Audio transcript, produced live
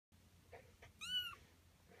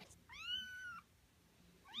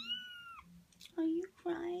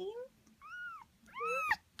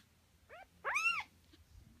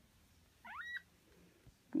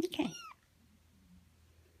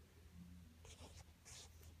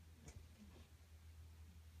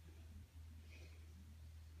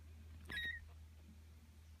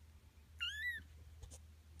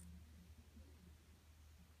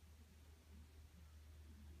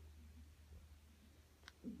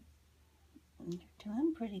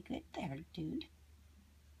Doing pretty good there, dude.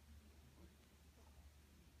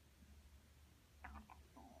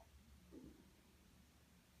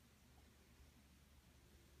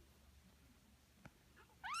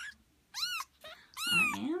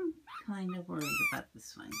 I am kind of worried about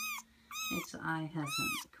this one. Its eye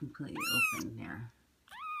hasn't completely opened there.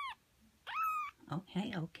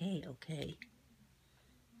 Okay, okay, okay.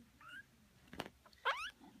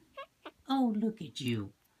 Oh, look at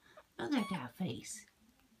you. Look at that face.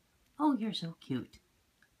 Oh, you're so cute.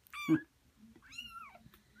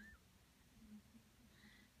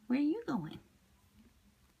 Where are you going?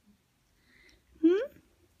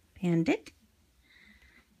 Bandit?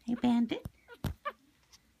 Hey, Bandit.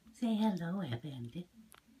 Say hello, Bandit.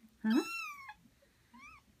 Huh?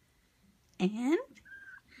 And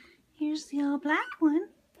here's the all black one.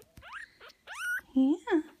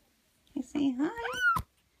 Yeah. Hey, say hi.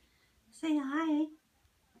 Say hi.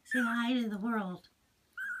 Say hi to the world.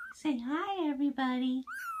 Say hi, everybody.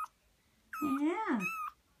 Yeah.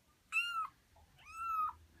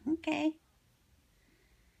 Okay.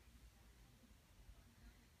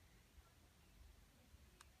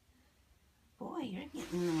 Boy, you're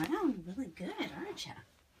getting around really good, aren't you?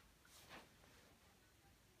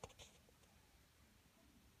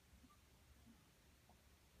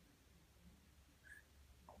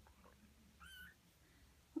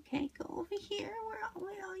 Okay, go over here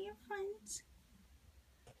where all your friends,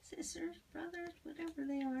 sisters, brothers, whatever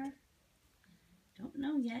they are. Don't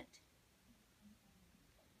know yet.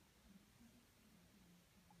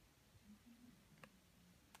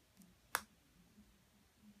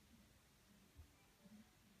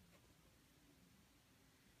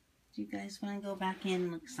 Do you guys want to go back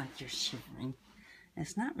in? Looks like you're shivering.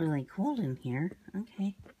 It's not really cold in here.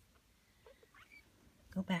 Okay.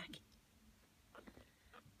 Go back.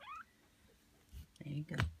 There you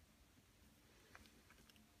go.